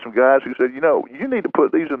 I had some guys who said, you need to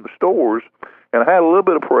put these in the stores, and I had a little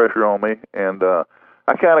bit of pressure on me, and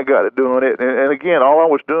I kind of got it doing it. And again, all I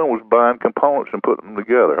was doing was buying components and putting them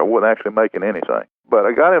together. I wasn't actually making anything. But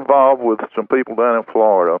I got involved with some people down in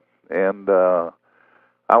Florida, and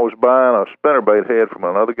I was buying a spinnerbait head from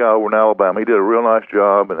another guy over in Alabama. He did a real nice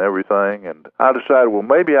job and everything, and I decided, well,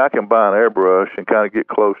 maybe I can buy an airbrush and kind of get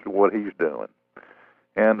close to what he's doing.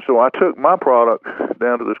 And so I took my product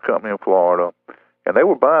down to this company in Florida, and they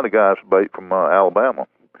were buying the guy's bait from Alabama.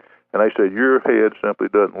 And they said, your head simply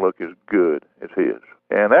doesn't look as good as his.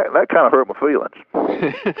 And that kind of hurt my feelings.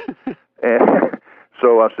 And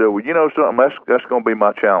so I said, well, you know something, that's going to be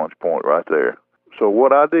my challenge point right there. So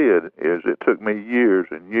what I did is it took me years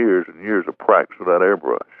and years and years of practice with that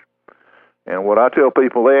airbrush. And what I tell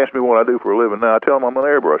people, they ask me what I do for a living now, I tell them I'm an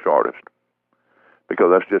airbrush artist,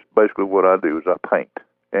 because that's just basically what I do is I paint.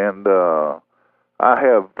 And I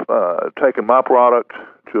have taken my product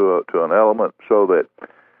to an element so that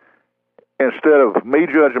instead of me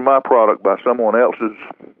judging my product by someone else's,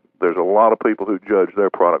 there's a lot of people who judge their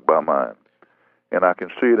product by mine. And I can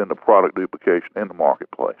see it in the product duplication in the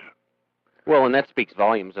marketplace. Well, and that speaks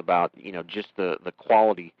volumes about, just the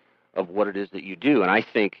quality of what it is that you do. And I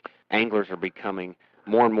think anglers are becoming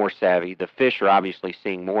more and more savvy. The fish are obviously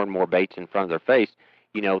seeing more and more baits in front of their face.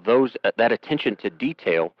 That attention to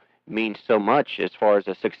detail means so much as far as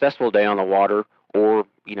a successful day on the water or,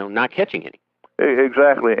 not catching any.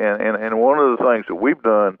 Exactly. And one of the things that we've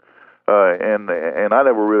done, and I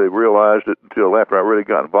never really realized it until after I really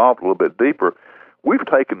got involved a little bit deeper, we've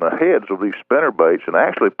taken the heads of these spinnerbaits and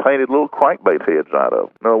actually painted little crankbait heads out of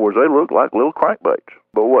them. In other words, they look like little crankbaits.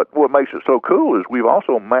 But what makes it so cool is we've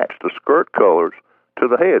also matched the skirt colors to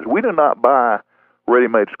the heads. We do not buy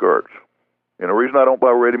ready-made skirts. And the reason I don't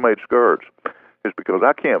buy ready-made skirts is because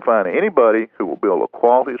I can't find anybody who will build a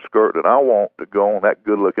quality skirt that I want to go on that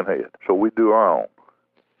good-looking head. So we do our own.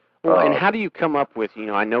 Well, and how do you come up with,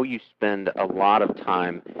 I know you spend a lot of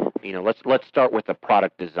time, let's start with the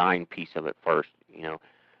product design piece of it first.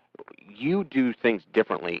 You do things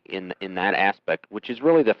differently in that aspect, which is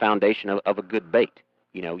really the foundation of a good bait.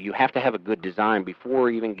 You have to have a good design before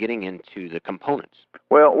even getting into the components.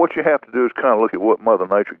 Well, what you have to do is kind of look at what Mother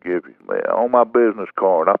Nature gives you. On my business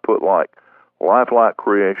card, I put lifelike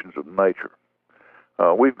creations of nature.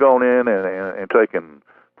 We've gone in and taken,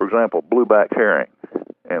 for example, blueback herring,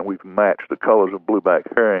 and we've matched the colors of blueback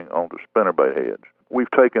herring onto spinnerbait heads.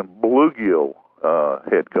 We've taken bluegill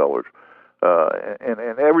head colors,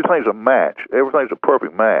 and everything's a match. Everything's a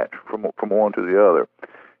perfect match from one to the other.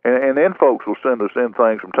 And then folks will send us in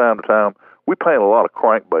things from time to time. We paint a lot of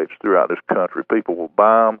crankbaits throughout this country. People will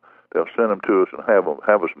buy them, they'll send them to us, and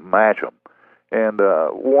have us match them. And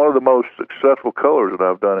one of the most successful colors that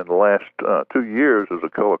I've done in the last 2 years is a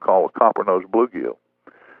color called a copper-nosed bluegill.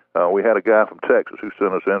 We had a guy from Texas who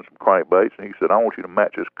sent us in some crankbaits, and he said, I want you to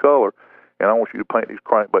match this color, and I want you to paint these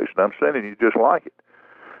crankbaits, and I'm sending you just like it.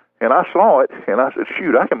 And I saw it, and I said,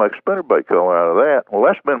 shoot, I can make a spinnerbait color out of that. Well,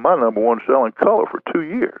 that's been my number one selling color for 2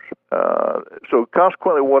 years. So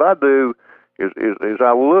consequently, what I do is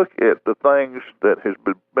I look at the things that has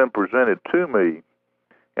been presented to me,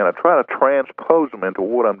 and I try to transpose them into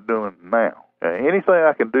what I'm doing now. And anything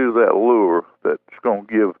I can do to that lure that's going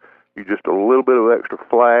to give you just a little bit of extra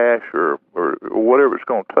flash or whatever it's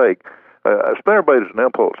going to take. A spinnerbait is an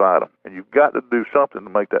impulse item, and you've got to do something to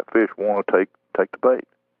make that fish want to take the bait.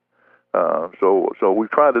 So we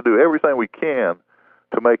try to do everything we can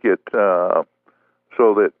to make it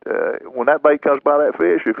so that when that bait comes by that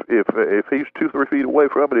fish, if he's 2-3 feet away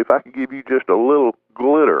from it, if I can give you just a little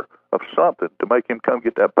glitter of something to make him come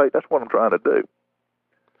get that bait, that's what I'm trying to do.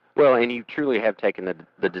 Well, and you truly have taken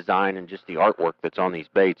the design and just the artwork that's on these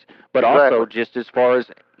baits, but exactly. Also just as far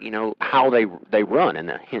as how they run,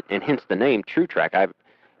 and hence the name Trac.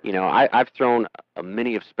 I've thrown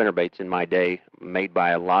many of spinnerbaits in my day, made by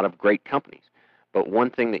a lot of great companies. But one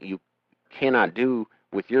thing that you cannot do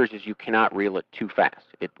with yours is you cannot reel it too fast.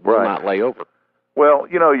 It will not lay over. Well,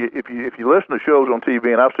 if you listen to shows on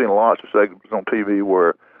TV, and I've seen lots of segments on TV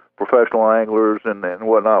where professional anglers and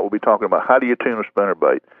whatnot will be talking about how do you tune a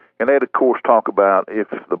spinnerbait, and they'd of course talk about if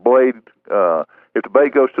the bait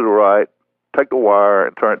goes to the right, take the wire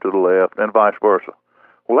and turn it to the left, and vice versa.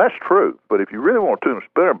 Well, that's true, but if you really want to tune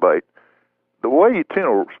a spinnerbait, the way you tune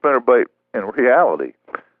a spinnerbait in reality,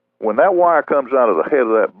 when that wire comes out of the head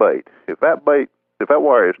of that bait, if that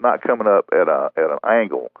wire is not coming up at an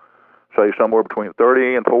angle, say somewhere between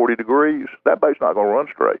 30 and 40 degrees, that bait's not going to run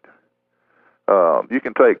straight. You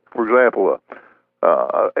can take, for example,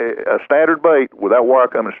 A standard bait with that wire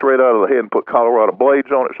coming straight out of the head and put Colorado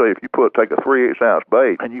blades on it. Say if you take a 3/8 ounce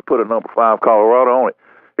bait and you put a number 5 Colorado on it,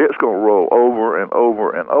 it's going to roll over and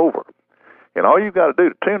over and over. And all you've got to do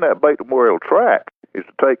to tune that bait to where it'll track is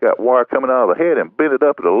to take that wire coming out of the head and bend it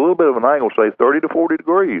up at a little bit of an angle, say 30 to 40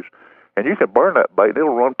 degrees, and you can burn that bait and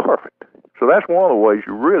it'll run perfect. So that's one of the ways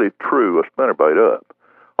you really true a spinnerbait up.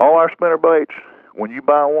 All our spinnerbaits, when you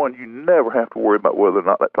buy one, you never have to worry about whether or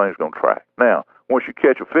not that thing's going to track. Now, once you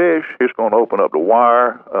catch a fish, it's going to open up the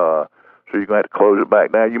wire, so you're going to have to close it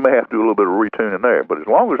back down. You may have to do a little bit of retuning there, but as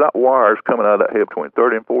long as that wire is coming out of that head between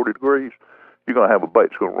 30 and 40 degrees, you're going to have a bait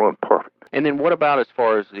that's going to run perfect. And then what about as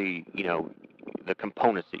far as the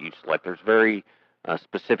components that you select? There's very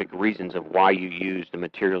specific reasons of why you use the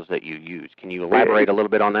materials that you use. Can you elaborate a little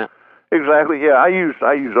bit on that? Exactly. Yeah, I use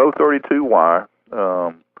 032 wire.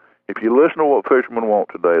 If you listen to what fishermen want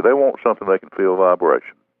today, they want something they can feel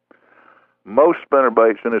vibration. Most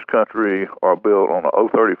spinnerbaits in this country are built on a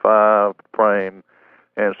 035 frame,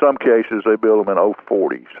 and in some cases they build them in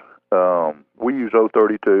 040s. We use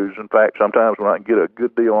 032s. In fact, sometimes when I can get a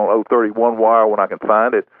good deal on 031 wire when I can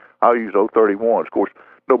find it, I'll use 031s. Of course,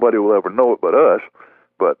 nobody will ever know it but us,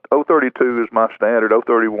 but 032 is my standard,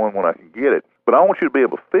 031 when I can get it. But I want you to be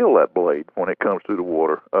able to feel that blade when it comes through the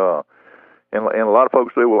water. And a lot of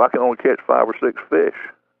folks say, well, I can only catch 5 or 6 fish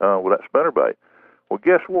with that spinnerbait. Well,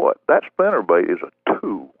 guess what? That spinnerbait is a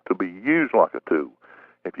tool to be used like a tool.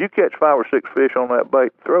 If you catch 5 or 6 fish on that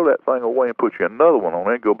bait, throw that thing away and put you another one on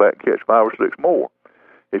it and go back and catch 5 or 6 more.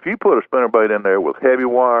 If you put a spinnerbait in there with heavy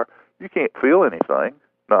wire, you can't feel anything,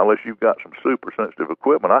 not unless you've got some super sensitive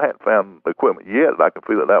equipment. I hadn't found equipment yet that I can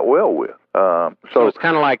feel it that well with. So it's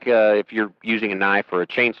kind of like if you're using a knife or a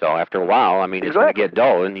chainsaw. After a while, I mean, it's going to get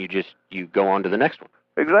dull, and you go on to the next one.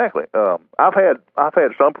 Exactly. I've had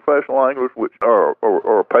some professional anglers which are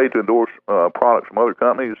paid to endorse products from other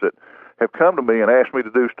companies that have come to me and asked me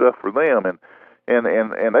to do stuff for them, and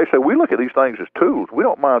they say, we look at these things as tools. We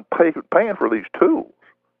don't mind paying for these tools,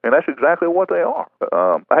 and that's exactly what they are.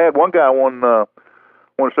 I had one guy one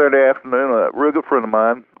Saturday afternoon, a real good friend of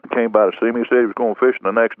mine came by to see me. He said he was going fishing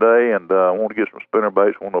the next day and wanted to get some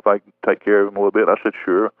spinnerbaits. I wanted to know if I could take care of him a little bit. I said,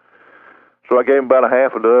 sure. So I gave him about a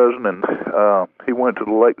half a dozen, and he went to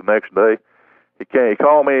the lake the next day. He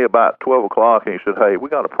called me about 12 o'clock, and he said, hey, we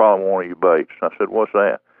got a problem with one of your baits. I said, what's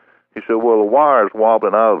that? He said, well, the wire is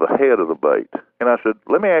wobbling out of the head of the bait. And I said,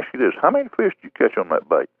 let me ask you this. How many fish did you catch on that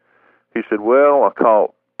bait? He said, well, I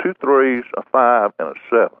caught 2 3s, a 5, and a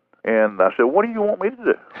 7. And I said, what do you want me to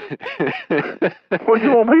do? What do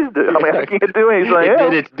you want me to do? I mean, I can't do anything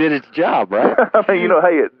else. It did its job, right? I mean,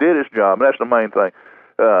 hey, it did its job, and that's the main thing.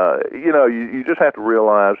 You just have to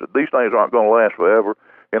realize that these things aren't going to last forever.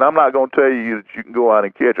 And I'm not going to tell you that you can go out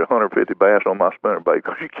and catch 150 bass on my spinnerbait,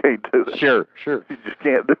 because you can't do it. Sure. You just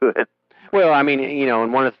can't do it. Well, I mean,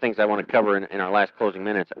 and one of the things I want to cover in our last closing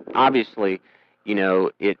minutes, obviously,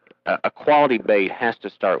 a quality bait has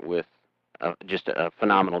to start with just a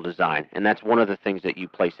phenomenal design, and that's one of the things that you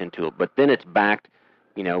place into it. But then it's backed,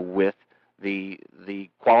 with the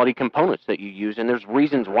quality components that you use, and there's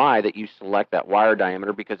reasons why that you select that wire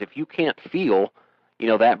diameter, because if you can't feel,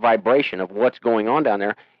 that vibration of what's going on down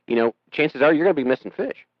there, chances are you're going to be missing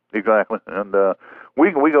fish. Exactly, and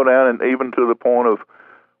we go down and even to the point of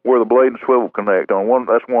where the blade and swivel connect.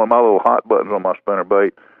 That's one of my little hot buttons on my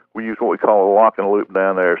spinnerbait. We use what we call a locking loop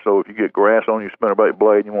down there. So if you get grass on your spinnerbait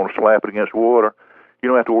blade and you want to slap it against water, you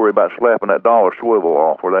don't have to worry about slapping that $1 swivel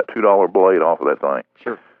off or that $2 blade off of that thing.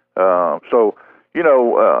 Sure.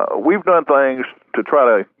 We've done things to try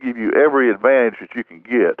to give you every advantage that you can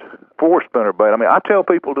get for spinnerbait. I mean, I tell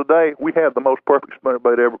people today we have the most perfect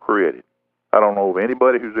spinnerbait ever created. I don't know of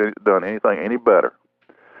anybody who's done anything any better.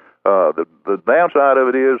 The downside of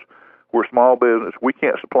it is we're a small business. We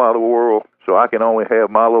can't supply the world, so I can only have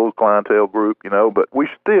my little clientele group, but we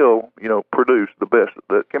still, produce the best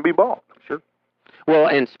that can be bought. Sure. Well,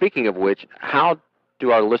 and speaking of which, how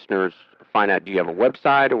do our listeners find out? Do you have a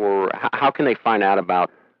website, or how can they find out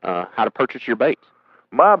about how to purchase your baits?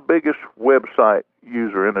 My biggest website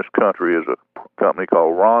user in this country is a company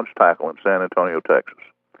called Ron's Tackle in San Antonio, Texas.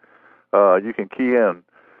 You can key in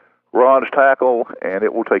Ron's Tackle, and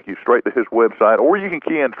it will take you straight to his website, or you can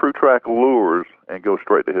key in Trac Lures and go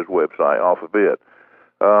straight to his website off of it.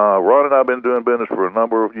 Ron and I have been doing business for a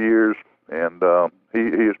number of years, and he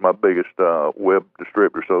is my biggest web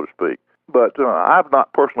distributor, so to speak. But I've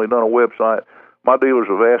not personally done a website. My dealers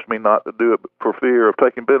have asked me not to do it for fear of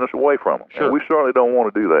taking business away from them. Sure. And we certainly don't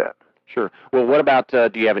want to do that. Sure. Well, what about,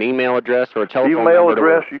 do you have an email address or a telephone number? Email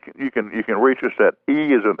address, you can reach us at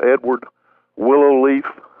E as in Edward, Willow Leaf,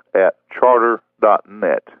 at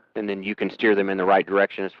charter.net. And then you can steer them in the right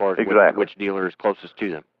direction as far as which dealer is closest to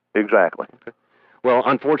them. Exactly. Okay. Well,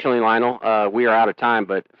 unfortunately, Lionel, we are out of time,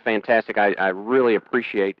 but fantastic. I really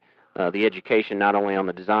appreciate the education, not only on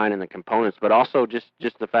the design and the components, but also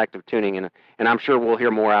just the fact of tuning, and I'm sure we'll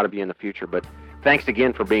hear more out of you in the future. But thanks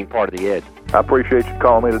again for being part of the Edge. I appreciate you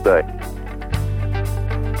calling me today.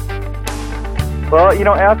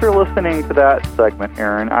 Well, after listening to that segment,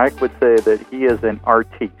 Aaron, I would say that he is an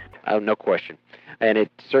artiste. Oh, no question. And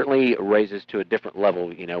it certainly raises to a different level.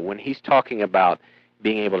 When he's talking about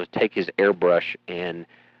being able to take his airbrush and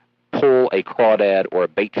pull a crawdad or a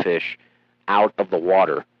bait fish out of the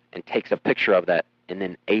water and takes a picture of that and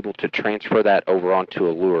then able to transfer that over onto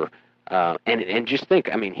a lure. And just think,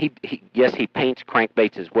 he paints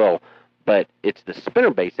crankbaits as well, but it's the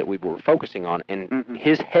spinnerbaits that we were focusing on, and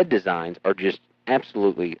his head designs are just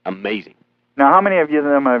absolutely amazing. Now, how many of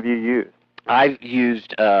them have you used? I've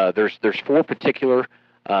used, there's 4 particular,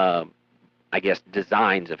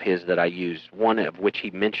 designs of his that I use, one of which he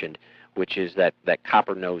mentioned, which is that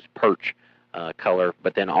copper nose perch color,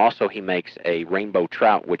 but then also he makes a rainbow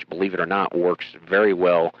trout, which, believe it or not, works very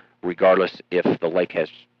well regardless if the lake has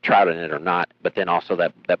trout in it or not, but then also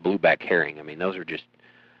that blueback herring. Those are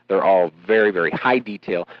they're all very, very high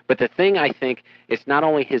detail. But the thing, I think, it's not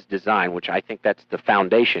only his design, which I think that's the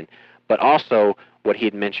foundation, but also what he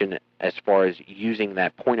had mentioned as far as using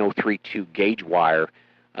that .032 gauge wire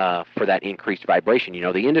for that increased vibration.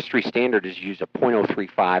 The industry standard is use a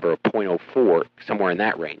 .035 or a .04, somewhere in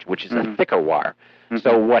that range, which is a thicker wire.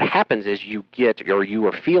 So what happens is you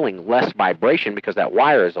are feeling less vibration because that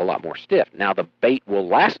wire is a lot more stiff. Now the bait will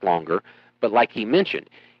last longer, but like he mentioned,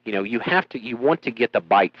 you want to get the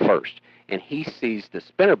bite first, and he sees the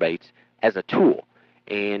spinnerbaits as a tool.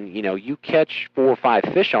 And you catch 4 or 5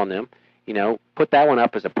 fish on them, put that one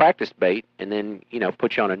up as a practice bait, and then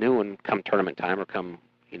put you on a new one come tournament time or come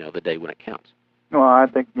the day when it counts. Well, I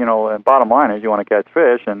think and bottom line is you want to catch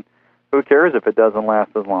fish, and who cares if it doesn't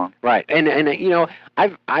last as long? Right, and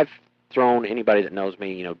I've thrown, anybody that knows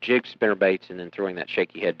me, jig spinnerbaits and then throwing that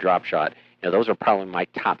shaky head drop shot. Those are probably my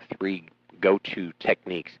top 3 go-to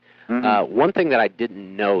techniques. One thing that I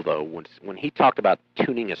didn't know, though, when he talked about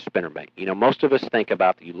tuning a spinnerbait, most of us think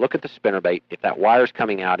about, you look at the spinnerbait, if that wire's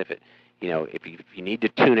coming out, if you need to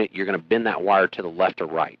tune it, you're going to bend that wire to the left or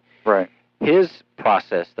right. Right. His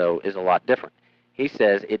process, though, is a lot different. He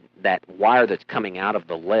says that wire that's coming out of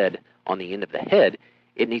the lead on the end of the head,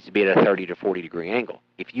 it needs to be at a 30 to 40 degree angle.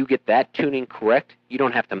 If you get that tuning correct, you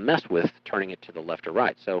don't have to mess with turning it to the left or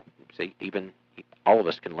right. So, even all of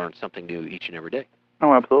us can learn something new each and every day.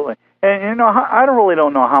 Oh, absolutely. And I really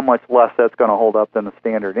don't know how much less that's going to hold up than the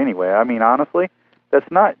standard anyway. Honestly, that's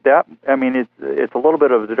not that. It's a little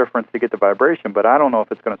bit of a difference to get the vibration, but I don't know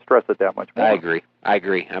if it's going to stress it that much more. I agree.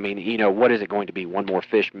 What is it going to be? 1 more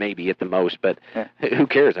fish, maybe at the most, but who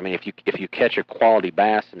cares? If you catch a quality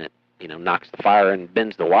bass and it knocks the fire and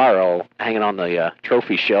bends the wire all hanging on the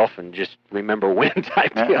trophy shelf and just remember when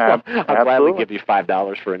type deal, I'll gladly give you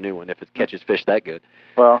 $5 for a new one if it catches fish that good.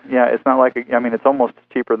 Well, yeah, it's not like, it's almost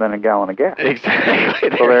cheaper than a gallon of gas. Exactly.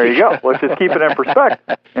 So there you go. Let's just keep it in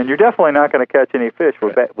perspective. And you're definitely not going to catch any fish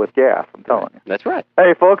with gas, I'm telling you. That's right.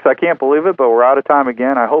 Hey, folks, I can't believe it, but we're out of time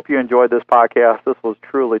again. I hope you enjoyed this podcast. This was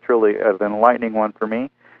truly, truly an enlightening one for me.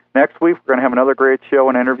 Next week, we're going to have another great show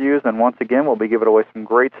and interviews, and once again, we'll be giving away some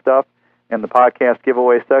great stuff in the podcast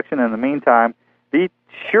giveaway section. In the meantime, be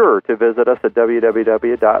sure to visit us at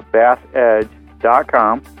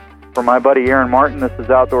www.bassedge.com. For my buddy Aaron Martin, this is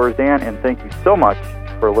Outdoors Dan, and thank you so much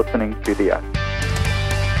for listening to The Edge.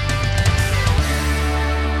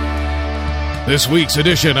 This week's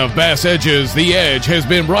edition of Bass Edge's The Edge has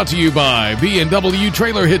been brought to you by B&W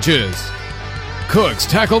Trailer Hitches, Cook's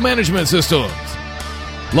Tackle Management Systems,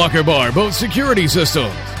 Locker Bar Boat Security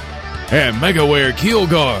Systems, and MegaWare Keel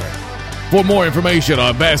Guard. For more information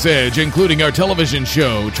on Bass Edge, including our television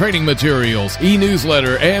show, training materials,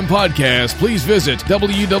 e-newsletter, and podcast, please visit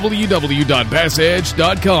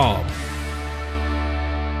www.bassedge.com.